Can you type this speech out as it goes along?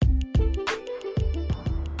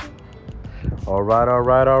All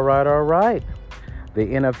right. The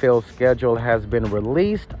NFL schedule has been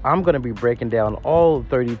released. I'm going to be breaking down all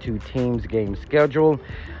 32 teams' game schedule,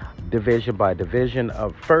 division by division.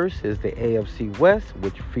 Up first is the AFC West,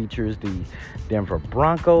 which features the Denver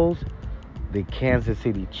Broncos, the Kansas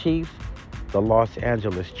City Chiefs, the Los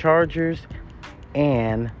Angeles Chargers,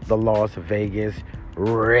 and the Las Vegas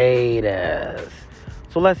Raiders.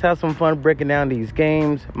 So let's have some fun breaking down these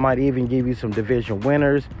games. Might even give you some division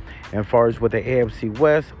winners. And as far as with the AFC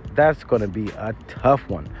West, that's going to be a tough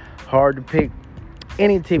one. Hard to pick.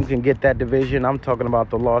 Any team can get that division. I'm talking about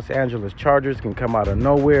the Los Angeles Chargers can come out of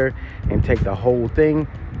nowhere and take the whole thing.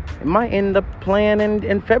 It might end up playing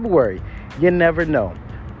in February. You never know.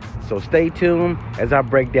 So stay tuned as I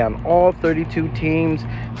break down all 32 teams'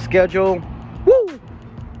 schedule. Woo!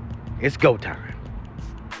 It's go time.